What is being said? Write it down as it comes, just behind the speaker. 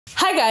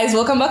Hi guys,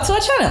 welcome back to our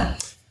channel.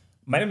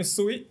 My name is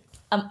Suwi.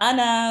 I'm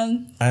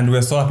Anna. And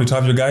we're so happy to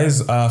have you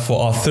guys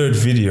for our third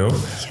video.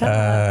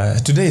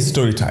 Today is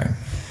story time.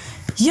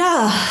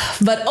 Yeah,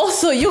 but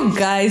also you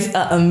guys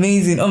are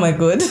amazing. Oh my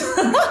god.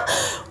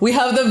 We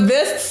have the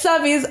best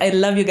service. I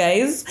love you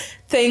guys.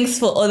 Thanks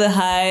for all the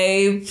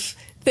hype.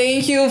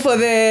 Thank you for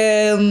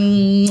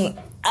the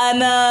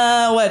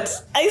Anna, what?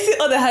 I see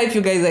all the hype,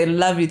 you guys. I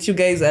love it. You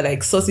guys are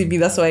like saucy B.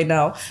 That's why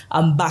now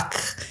I'm back.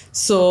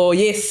 So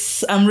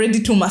yes, I'm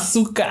ready to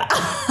masuka.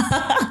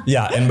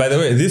 Yeah, and by the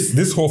way,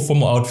 this whole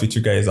formal outfit,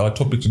 you guys, our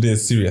topic today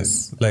is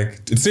serious.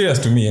 Like, it's serious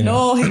to me.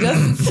 No, he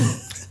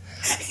just...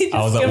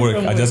 I was at work.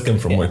 I just came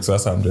from work, so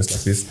that's why I'm dressed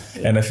like this.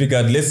 And I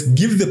figured, let's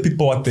give the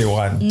people what they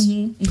want.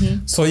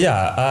 So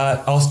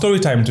yeah, our story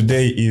time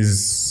today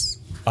is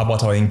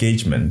about our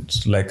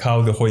engagement, like how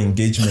the whole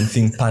engagement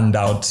thing panned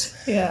out.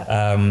 Yeah.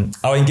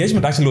 Our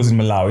engagement actually was in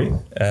Malawi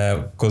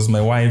because my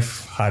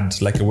wife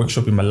had like a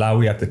workshop in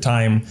Malawi at the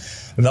time.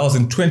 That was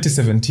in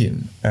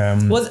 2017.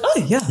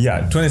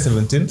 Yeah,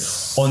 2017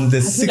 on the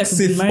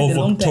 6th of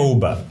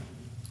October.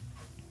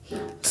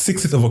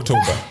 6th of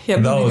October. Yeah,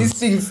 that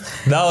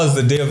was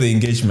the day of the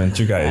engagement,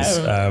 you guys.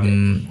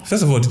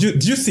 First of all,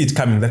 did you see it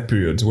coming that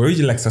period? Were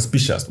you like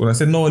suspicious when I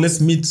said no,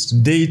 let's meet,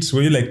 date?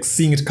 Were you like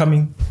seeing it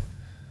coming?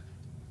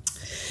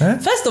 Huh?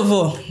 First of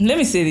all, let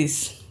me say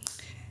this.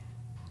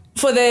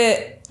 For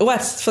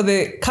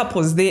the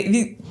couples,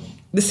 the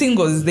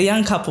singles, the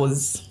young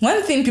couples,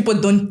 one thing people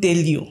don't tell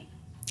you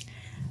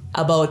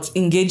about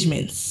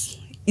engagements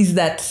is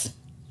that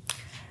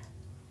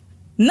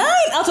 9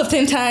 out of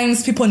 10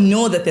 times people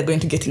know that they're going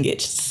to get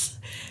engaged.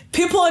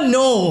 People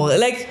know,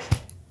 like,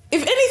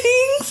 if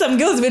anything, some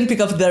girls even pick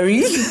up the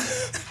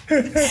rings.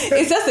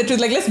 It's just the truth.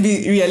 Like, let's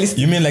be realistic.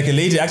 You mean like a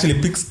lady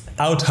actually picks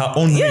out her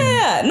own ring?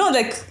 Yeah, no,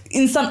 like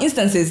in some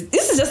instances,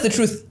 this is just the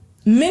truth.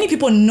 Many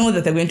people know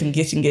that they're going to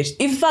get engaged.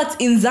 In fact,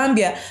 in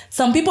Zambia,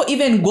 some people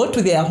even go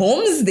to their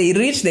homes, they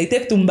reach, they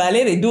take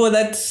tumbale, they do all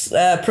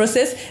that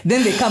process,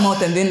 then they come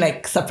out and then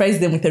like surprise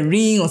them with a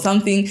ring or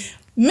something.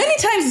 Many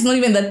times it's not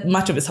even that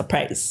much of a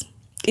surprise.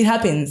 It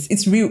happens.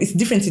 It's real. It's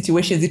different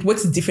situations. It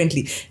works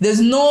differently.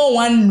 There's no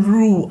one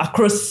rule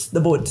across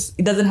the board.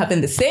 It doesn't happen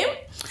the same.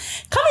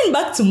 Coming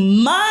back to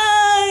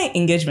my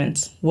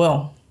engagement.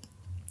 Well,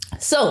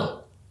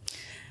 so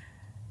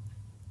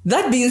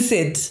that being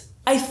said,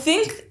 I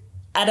think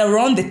at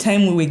around the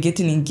time we were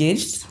getting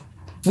engaged,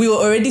 we were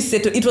already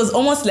settled. It was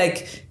almost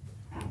like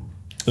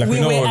we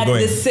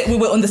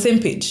were on the same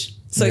page.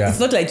 So it's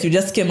not like you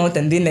just came out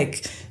and then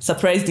like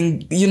surprised,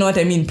 you know what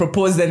I mean,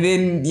 proposed and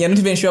then you're not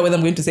even sure whether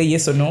I'm going to say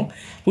yes or no.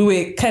 We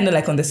were kind of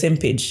like on the same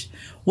page.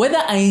 Whether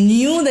I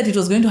knew that it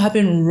was going to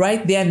happen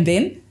right there and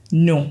then,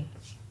 no.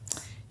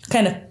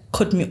 Kind of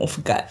caught me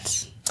off guard.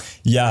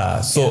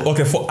 Yeah. So,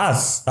 okay, for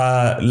us,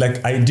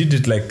 like I did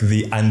it like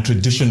the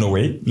untraditional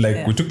way.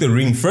 Like we took the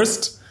ring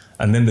first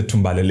and then the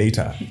tumbale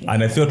later.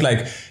 And I felt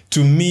like,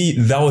 to me,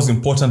 that was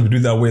important to do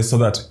that way so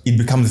that it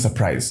becomes a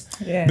surprise.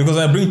 Yeah. Because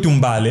I bring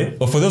tumbale,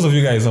 or for those of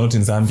you guys who are not in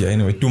Zambia,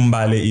 anyway,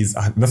 tumbale is,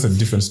 that's a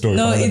different story.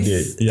 No,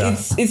 it's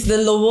the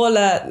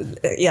lobola,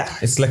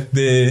 It's like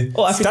the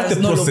start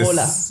the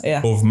process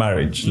of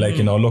marriage, like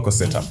in our local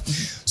setup.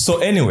 So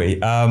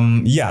anyway,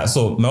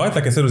 so my wife,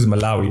 like I said, was in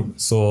Malawi.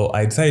 So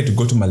I decided to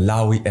go to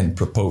Malawi and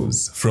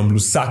propose from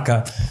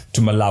Lusaka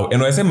to Malawi. And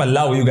when I say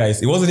Malawi, you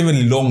guys, it wasn't even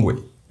a long way.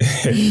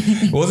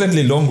 It wasn't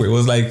a long way. It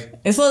was like...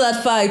 It's not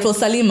that far. It was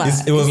Salima.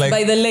 It was like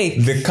by the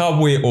lake. The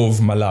Kabwe of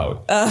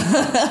Malawi.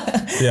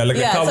 The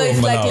Kabwe so it's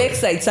of Malawi. like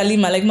lakeside,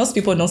 Salima. Like most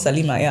people know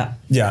Salima, yeah.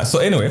 Yeah, so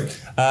anyway,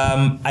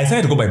 I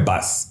decided to go by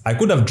bus. I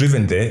could have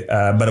driven there,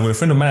 but a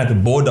friend of mine at the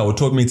border who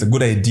told me it's a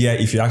good idea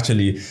if you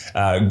actually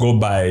go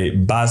by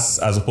bus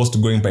as opposed to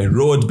going by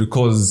road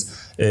because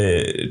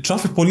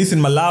traffic police in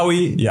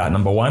Malawi,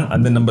 number one.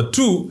 And then number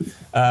two,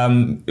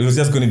 it was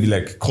just going to be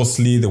like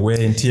costly, the wear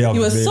and tear of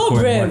the vehicle so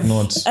brave and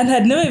whatnot. And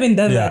had never even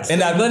done that.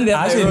 And I've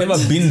actually never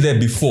been there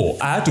before.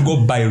 I had to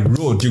go by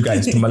road, you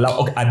guys, to Malawi.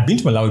 Okay, I'd been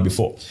to Malawi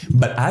before,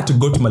 but I had to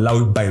go to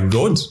Malawi by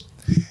road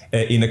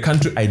in a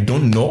country I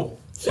don't know.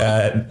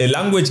 A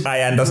language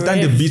I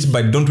understand a bit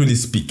but don't really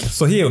speak.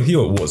 So here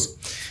it was.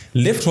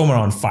 Left home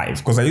around 5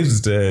 because I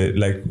used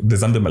like the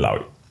Zambia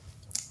Malawi.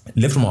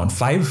 Left home around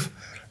 5.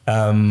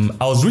 I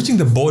was reaching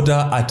the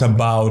border at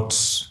about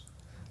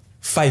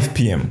 5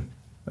 p.m.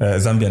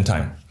 Zambian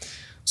time.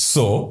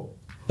 So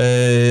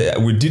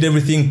we did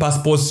everything,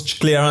 passports,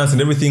 clearance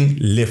and everything,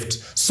 left.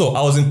 So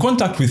I was in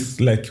contact with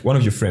like one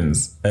of your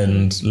friends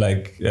and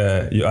like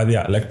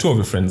like 2 of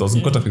your friends. I was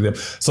in contact with them.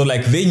 So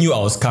like they knew I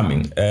was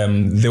coming.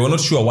 They were not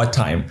sure what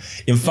time.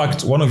 In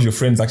fact, one of your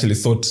friends actually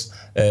thought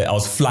I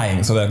was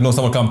flying. So like, no,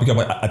 someone come pick up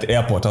at the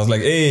airport. I was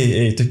like,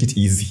 hey, take it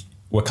easy.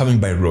 We're coming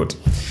by road.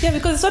 Yeah,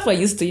 because it's what we're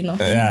used to, you know.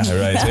 Yeah,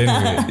 right.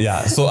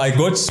 Anyway, so I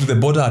got to the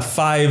border at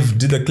 5,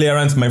 did the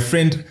clearance. My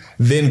friend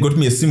then got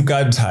me a SIM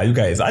card. You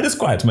guys, I just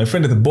quiet. My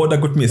friend at the border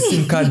got me a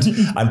SIM card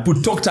and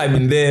put talk time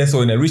in there. So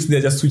when I reached there,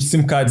 I just switched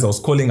SIM cards. I was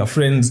calling our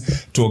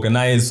friends to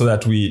organize so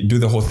that we do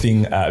the whole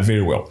thing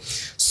very well.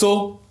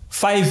 So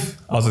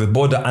 5, I was at the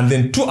border, and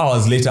then 2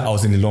 hours later, I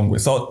was in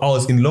Lilongwe. So I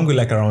was in Lilongwe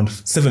like around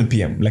 7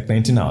 p.m., like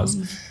 19 hours.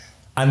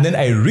 And then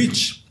I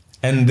reach,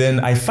 and then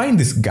I find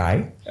this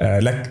guy,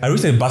 like I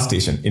reached a bus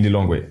station in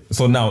Lilongwe.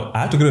 So now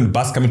I had to get on the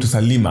bus coming to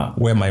Salima,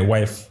 where my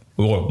wife,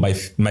 or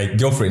my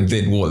girlfriend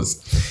then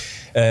was.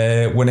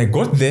 When I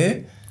got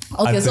there...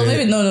 Okay, so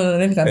maybe, no,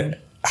 let me come in.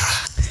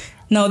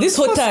 Now, this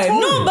whole time...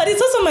 No, but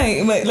it's also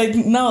my like,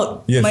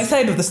 now, my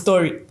side of the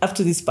story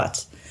after this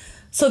part.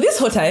 So this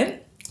whole time...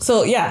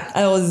 So yeah,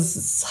 I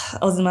was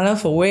in Malawi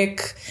for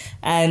work,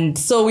 and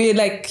so we're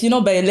like, you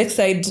know, by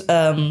Lakeside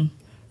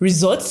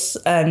resorts,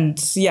 and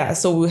yeah,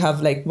 so we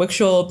have like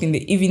workshop in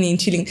the evening,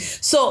 chilling.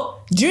 So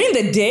during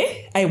the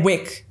day, I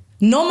work.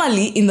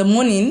 Normally in the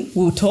morning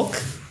we'll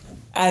talk,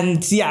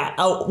 and yeah,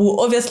 we'll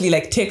obviously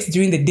like text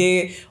during the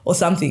day or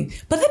something.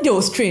 But that day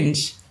was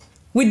strange.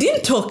 We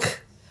didn't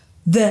talk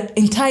the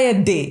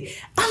entire day.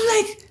 I'm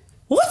like,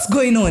 what's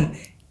going on?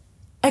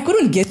 I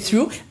couldn't get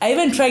through. I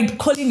even tried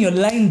calling your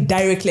line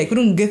directly. I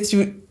couldn't get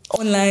through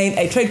online.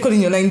 I tried calling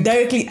your line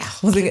directly.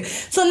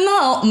 So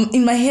now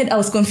in my head, I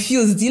was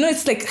confused. You know,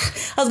 it's like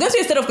I was going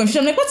through a state of confusion.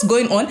 I'm like, what's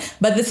going on?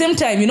 But at the same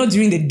time, you know,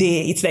 during the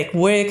day, it's like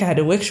work. I had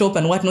a workshop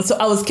and whatnot. So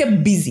I was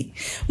kept busy.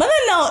 But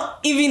then now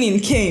evening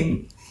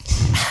came.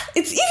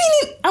 It's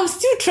evening. I'm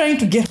still trying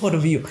to get hold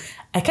of you.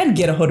 I can't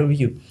get a hold of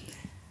you.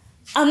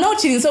 I'm now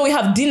chilling, so we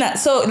have dinner.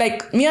 So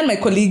like me and my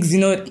colleagues, you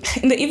know,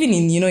 in the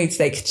evening, you know, it's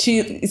like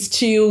chill, it's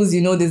chills,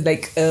 you know, there's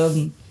like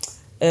a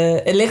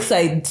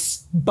lakeside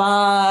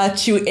bar,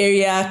 chill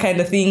area kind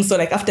of thing. So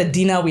like after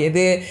dinner, we're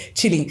there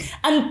chilling.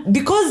 And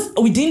because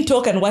we didn't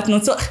talk and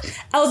whatnot, so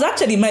I was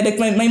actually, my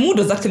mood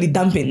was actually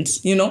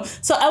dampened, you know.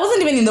 So I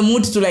wasn't even in the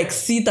mood to like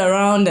sit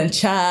around and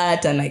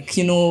chat and like,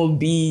 you know,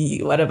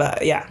 be whatever,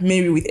 yeah,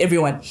 merry with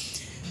everyone.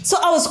 So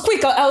I was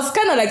quick. I was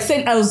kind of like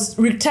saying, I was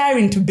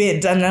retiring to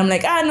bed, and I'm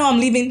like, no, I'm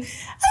leaving.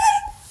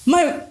 And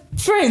my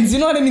friends, you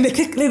know what I mean? They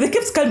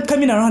kept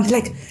coming around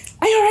like,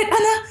 are you all right,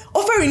 Anna?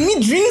 Offering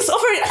me drinks,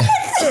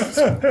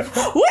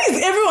 why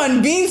is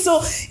everyone being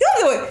so,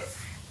 you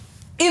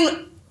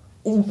know,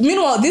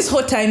 meanwhile, this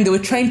whole time they were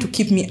trying to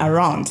keep me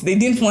around. They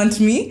didn't want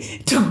me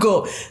to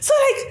go. So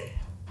like,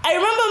 I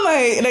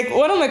remember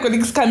one of my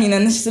colleagues coming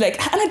and she's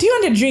like, Anna, do you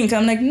want a drink?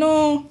 I'm like,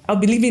 no, I'll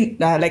be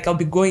leaving, I'll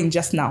be going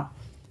just now.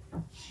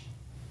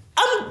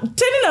 I'm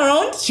turning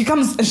around, she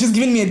comes and she's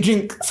giving me a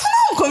drink. So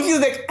now I'm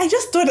confused, like, I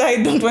just told her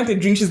I don't want a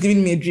drink, she's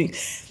giving me a drink.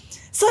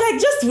 So like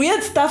just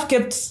weird stuff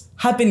kept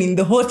happening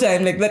the whole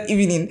time, like that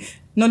evening,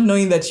 not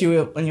knowing that you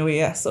were on your way.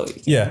 Yeah, so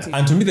yeah,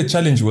 and to me the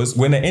challenge was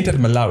when I entered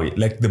Malawi,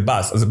 like the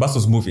bus, as the bus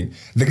was moving,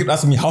 they kept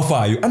asking me, how far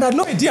are you? And I had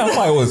no idea how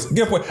far I was.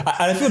 And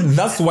I feel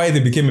that's why they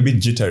became a bit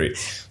jittery.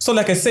 So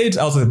like I said,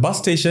 I was at the bus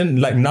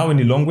station, like now in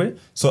Lilongwe,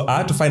 so I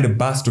had to find a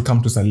bus to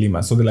come to San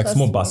Lima. So they're like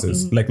small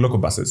buses, like local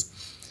buses.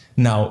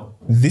 Now,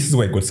 this is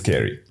where it got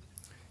scary.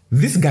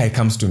 This guy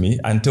comes to me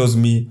and tells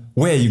me,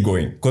 where are you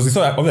going? Because he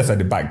saw obviously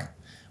the bag.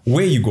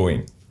 Where are you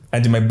going?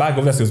 And in my bag,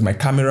 obviously, was my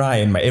camera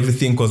and my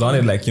everything, because I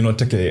wanted like, you know,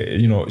 take a,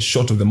 you know,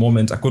 shot of the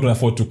moment. I couldn't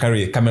afford to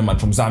carry a cameraman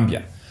from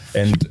Zambia.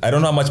 And I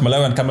don't know how much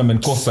Malawian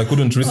cameraman cost, so I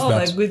couldn't risk that. Oh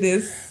my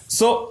goodness.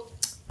 So,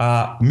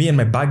 me and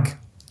my bag,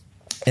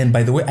 and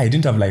by the way, I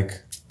didn't have like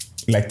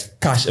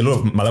cash, a lot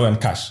of Malawian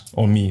cash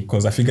on me,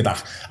 because I figured,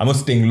 I'm not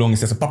staying long.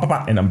 It's just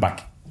and I'm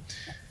back.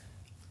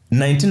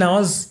 19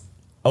 hours.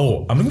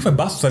 Oh, I'm looking for a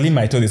bus to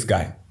Salima, I told this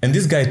guy. And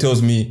this guy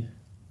tells me,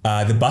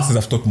 the buses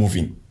have stopped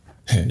moving.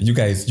 You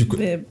guys, you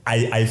could,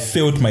 I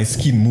felt my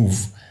skin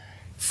move.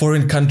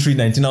 Foreign country,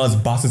 19 hours,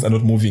 buses are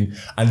not moving.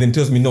 And then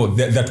tells me, no,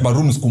 that my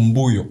room is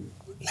Kumbuyo.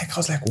 Like, I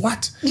was like,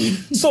 what?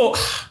 So,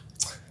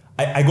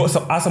 I got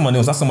asked someone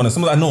else,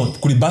 I know,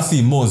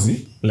 Kuribasi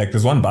Mozi, like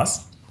there's one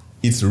bus,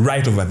 it's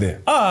right over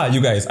there.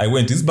 You guys, I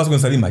went, this bus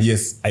going to Salima?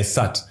 Yes, I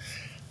sat.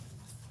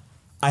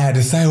 I had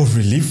a sigh of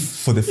relief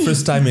for the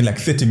first time in like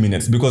 30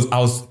 minutes because I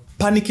was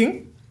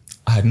panicking.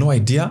 I had no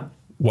idea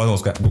what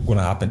was going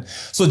to happen.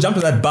 So jumped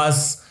to that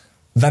bus.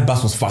 That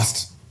bus was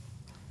fast.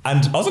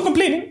 And I wasn't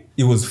complaining.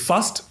 It was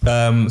fast.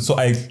 So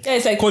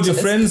I called your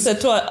friends.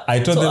 It's a I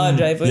told them, hour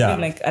drive. Yeah.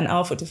 Like an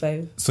hour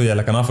 45. So yeah,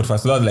 like an hour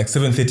 45. So that was like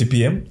 7:30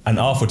 p.m. An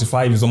hour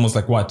 45 is almost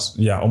like what?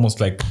 Yeah, almost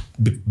like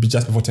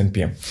just before 10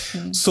 p.m.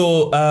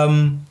 So...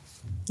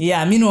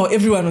 yeah, meanwhile,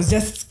 everyone was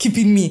just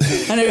keeping me.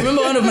 And I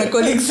remember one of my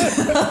colleagues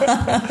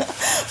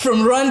from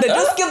Rwanda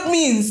just kept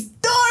me in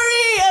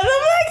story. And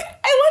I'm like,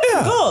 I want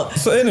to go.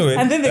 So anyway.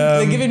 And then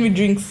they're giving me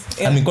drinks.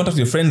 Yeah. I'm in contact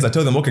with your friends. I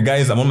tell them, okay,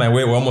 guys, I'm on my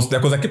way. We're almost there.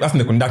 Because I keep asking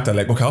the conductor,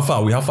 like, okay, how far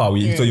are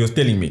we? Yeah. So he was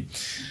telling me.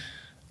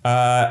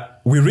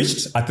 We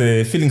reached at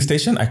the filling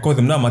station. I called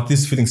them, now I'm at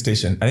this filling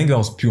station. I think that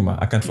was Puma.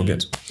 I can't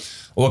forget.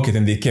 Okay,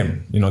 then they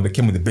came. You know, they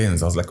came with the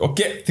Benz. I was like,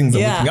 okay, things are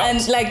working out.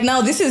 And like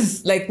now, this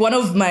is like one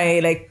of my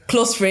like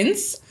close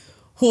friends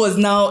who was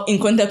now in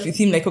contact with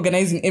him, like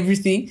organizing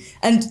everything.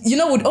 And, you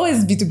know, would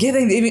always be together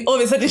in the evening. All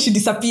of a sudden, she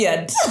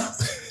disappeared.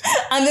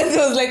 And then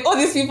there was like all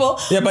these people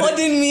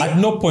holding me. At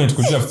no point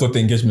could you have thought the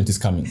engagement is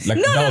coming. Like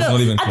no, that was not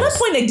even close. At that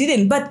point, I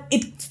didn't. But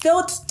it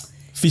felt...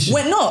 fishy.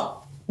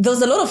 There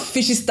was a lot of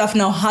fishy stuff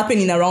now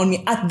happening around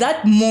me. At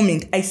that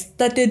moment, I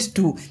started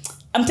to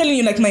I'm telling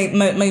you, like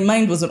my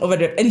mind was on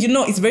overdrive. And you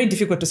know, it's very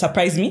difficult to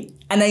surprise me.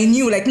 And I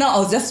knew, like, now I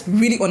was just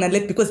really on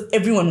alert because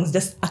everyone was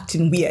just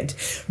acting weird,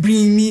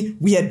 bringing me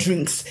weird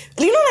drinks.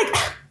 You know,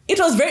 like, it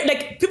was very,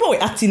 like, people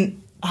were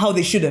acting how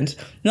they shouldn't.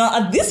 Now,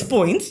 at this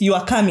point, you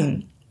are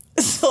coming.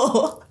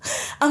 So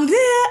I'm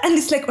there and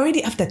it's like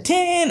already after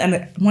 10 and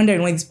I'm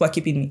wondering why these people are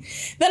keeping me.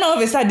 Then all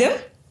of a sudden,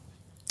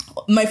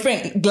 my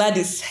friend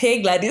Gladys,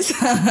 hey Gladys.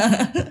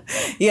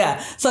 Yeah.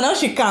 So now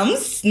she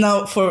comes,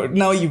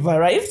 now you've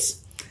arrived.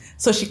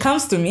 So she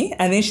comes to me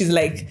and then she's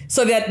like,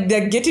 so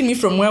they're getting me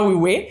from where we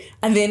were.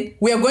 And then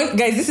we are going,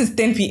 guys, this is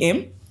 10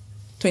 p.m.,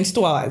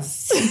 22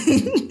 hours.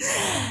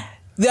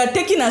 They are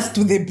taking us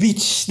to the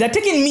beach. They're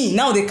taking me.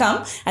 Now they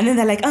come and then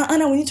they're like,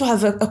 Anna, we need to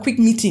have a quick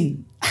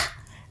meeting.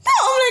 Now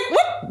I'm like,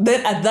 what?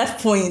 Then at that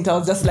point, I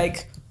was just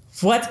like,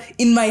 what?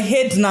 In my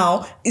head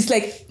now, it's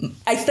like,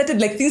 I started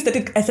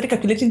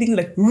calculating things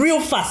like real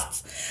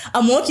fast.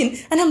 I'm walking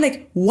and I'm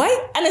like, why?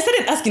 And I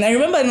started asking. I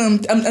remember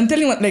I'm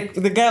telling like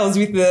the guy I was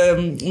with,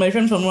 my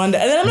friend from Rwanda.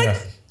 And then I'm like,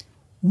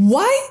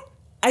 why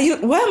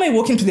am I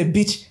walking to the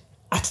beach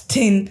at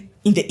 10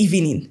 in the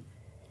evening?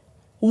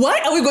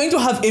 Why are we going to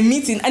have a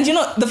meeting? And you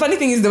know, the funny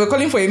thing is they were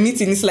calling for a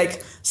meeting. It's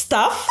like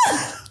staff.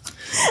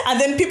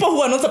 And then people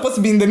who are not supposed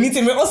to be in the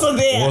meeting were also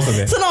there.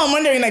 So now I'm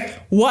wondering,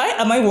 like, why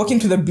am I walking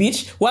to the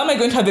beach? Why am I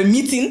going to have a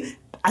meeting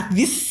at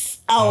this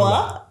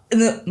hour?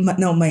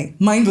 Now my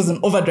mind was in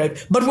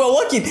overdrive. But we're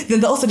walking.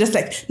 Then they're also just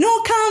like,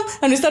 no, come.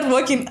 And we start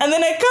walking. And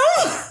then I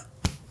come.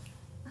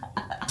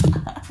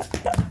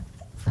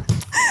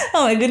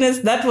 Oh my goodness,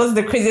 that was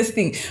the craziest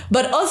thing.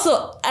 But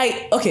also,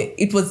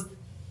 it was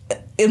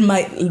in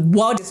my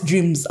wildest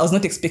dreams. I was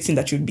not expecting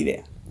that you'd be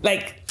there.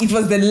 Like, it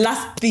was the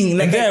last thing.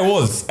 Like, and there I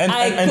was. And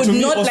I could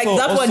not, also, like,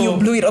 that one you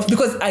blew it off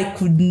because I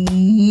could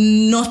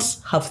not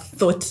have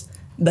thought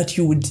that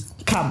you would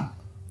come.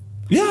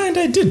 Yeah, and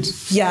I did.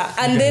 Yeah,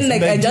 and then,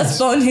 like, I just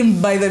found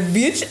him by the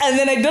beach and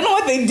then I don't know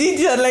what they did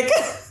here. Like, and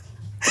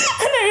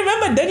I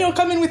remember Daniel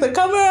coming with a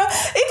camera. It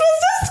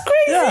was just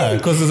crazy. Yeah,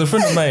 because there's a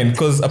friend of mine,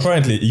 because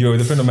apparently you were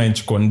with a friend of mine,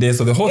 Chikonde,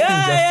 so the whole thing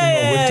just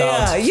went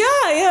out.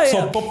 Yeah.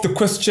 So pop the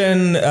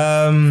question.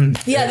 Then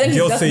he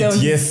girl just said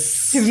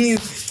yes. His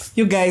knees.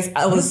 You guys,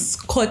 I was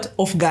caught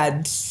off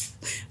guard.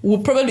 We'll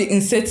probably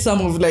insert some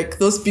of like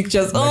those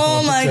pictures.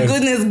 Oh my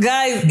goodness,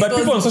 guys. But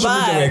people on social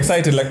media were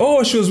excited, like,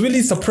 oh, she was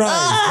really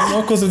surprised, you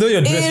know, because of the way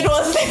you're dressed. It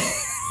was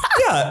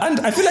yeah, and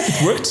I feel like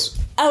it worked.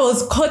 I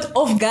was caught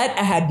off guard.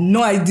 I had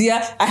no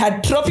idea. I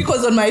had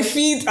tropicals on my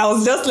feet. I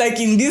was just like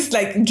in this,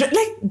 like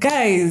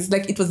guys,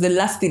 like it was the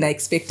last thing I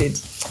expected.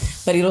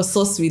 But it was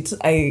so sweet.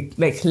 I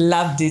like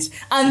loved it.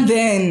 And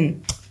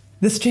then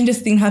the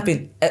strangest thing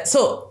happened.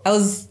 So I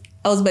was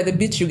by the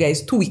beach, you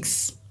guys, 2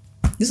 weeks.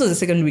 This was the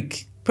second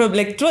week.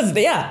 Probably like towards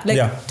the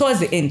towards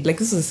the end. Like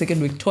this was the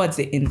second week, towards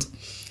the end.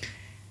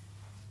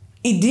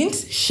 It didn't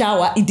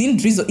shower, it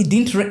didn't drizzle, it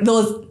didn't rain. There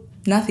was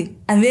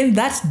nothing. And then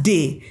that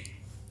day,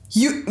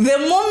 the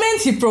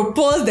moment he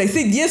proposed, I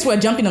said, yes, we're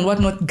jumping and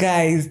whatnot,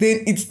 guys.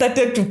 Then it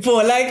started to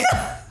pour. Like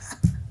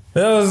it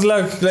was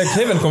like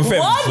heaven confirmed.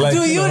 What like,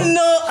 do you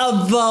know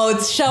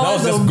about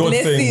showers of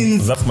blessings? Saying,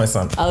 that's my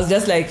son. I was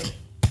just like,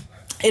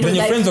 when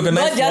your friends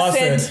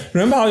organized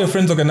remember how your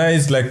friends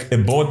organized like a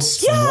boat,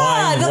 some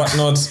wine and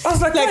whatnot? I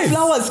was like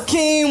flowers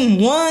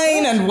came,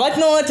 wine and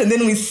whatnot, and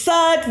then we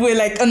sat. We're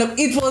like,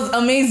 it was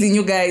amazing,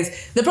 you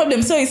guys. The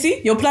problem, so you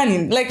see, you're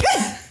planning. Like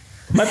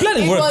my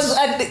planning worked. Was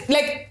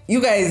like you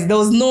guys, there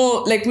was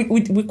no like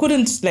we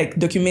couldn't like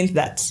document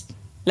that.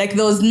 Like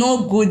there was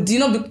no good, you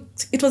know.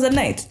 It was at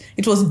night.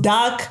 It was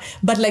dark,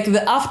 but like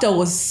the after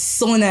was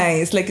so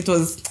nice. Like it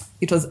was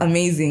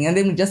amazing. And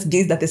then we just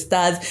gazed at the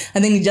stars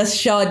and then we just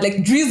showered,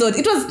 like drizzled.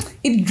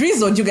 It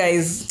drizzled, you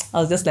guys.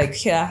 I was just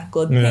like, yeah,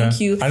 God, thank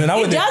you. And then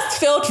it just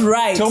felt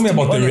right. Tell me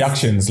about the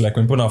reactions, like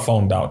when people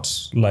found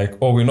out, like,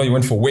 oh, we know you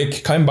went for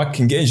wake, came back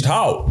engaged.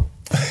 How?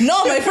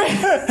 No, my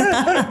friend. No,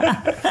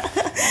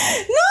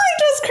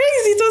 it was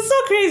crazy. It was so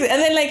crazy.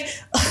 And then like,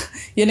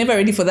 you're never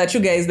ready for that, you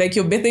guys. Like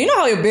your birthday, you know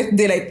how your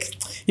birthday, like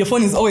your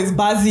phone is always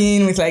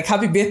buzzing with like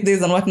happy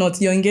birthdays and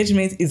whatnot. Your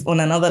engagement is on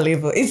another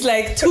level. It's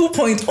like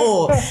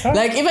 2.0.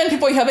 Like even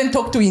people you haven't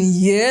talked to in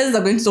years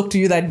are going to talk to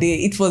you that day.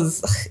 It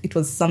was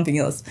something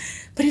else.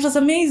 But it was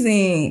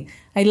amazing.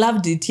 I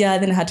loved it. Yeah,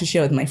 then I had to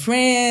share with my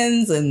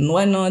friends and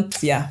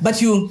whatnot. Yeah,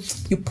 but you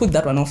put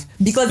that one off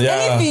because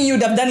anything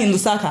you'd have done in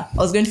Lusaka, I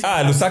was going to.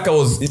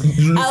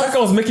 Lusaka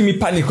was making me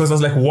panic because I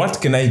was like, what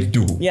can I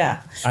do?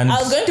 Yeah, and I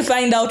was going to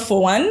find out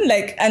for one,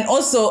 like, and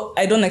also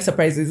I don't like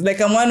surprises.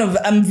 Like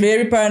I'm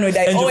very paranoid.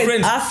 I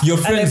always ask. Your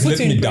friends let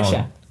me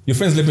down. Your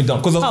friends let me down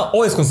because I was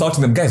always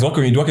consulting them. Guys, what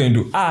can we do? What can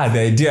we do? The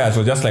ideas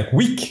were just like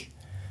weak.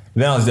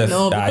 Then I was just,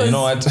 you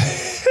know what?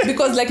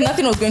 Because like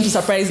nothing was going to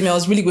surprise me. I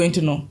was really going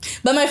to know.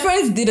 But my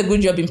friends did a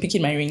good job in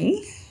picking my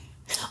ring.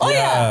 Oh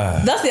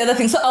yeah, that's the other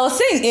thing. So I was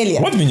saying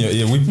earlier. What do you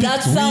mean? We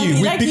picked,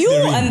 we like picked you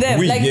the ring. and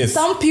them.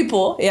 Some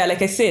people,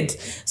 like I said.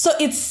 So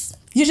it's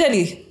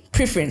usually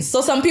preference.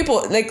 So some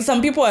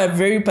people are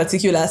very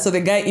particular. So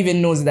the guy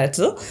even knows that.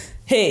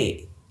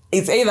 Hey,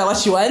 it's either what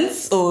she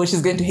wants or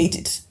she's going to hate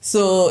it.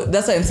 So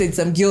that's why I'm saying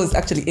some girls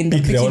actually end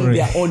up Pick their picking own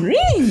their own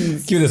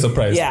rings. Give it a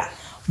surprise. Yeah.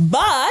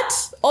 But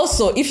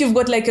also, if you've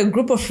got like a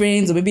group of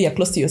friends, or maybe you're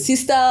close to your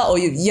sister, or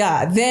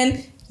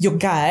then your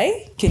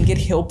guy can get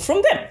help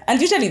from them. And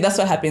usually that's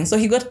what happens. So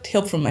he got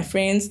help from my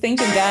friends.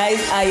 Thank you, guys.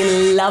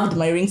 I loved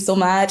my ring so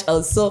much. I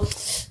was so,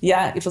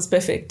 it was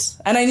perfect.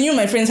 And I knew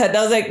my friends I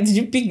was like, did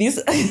you pick this?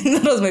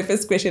 That was my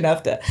first question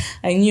after.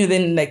 I knew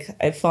then, like,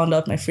 I found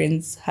out my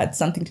friends had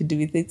something to do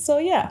with it. So,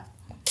 yeah.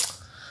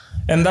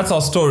 And that's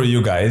our story,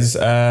 you guys.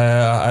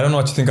 I don't know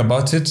what you think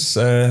about it.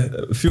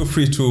 Feel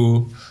free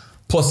to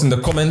post in the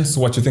comments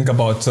what you think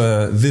about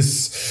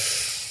this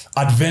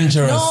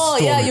adventurous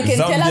story. Yeah, you can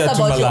Zambia tell us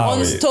about to your Malawi.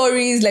 own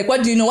stories. Like,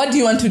 what do you know? What do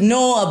you want to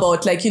know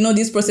about, like,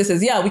 these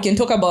processes? Yeah, we can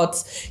talk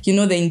about,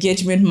 the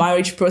engagement,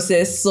 marriage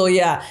process. So,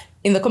 yeah,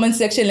 in the comment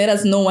section, let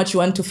us know what you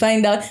want to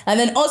find out. And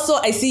then also,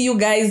 I see you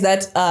guys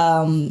that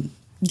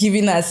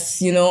giving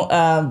us,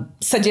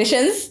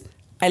 suggestions.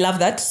 I love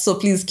that. So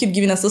please keep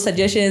giving us those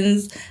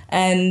suggestions.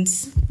 And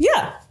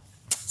yeah,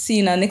 see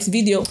you in our next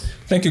video.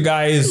 Thank you,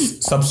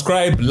 guys.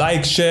 Subscribe,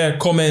 like, share,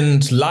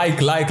 comment, like.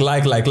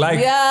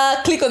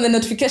 Yeah, click on the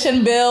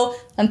notification bell.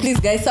 And please,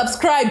 guys,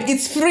 subscribe.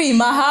 It's free.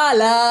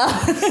 Mahala.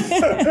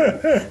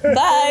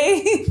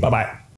 Bye. Bye-bye.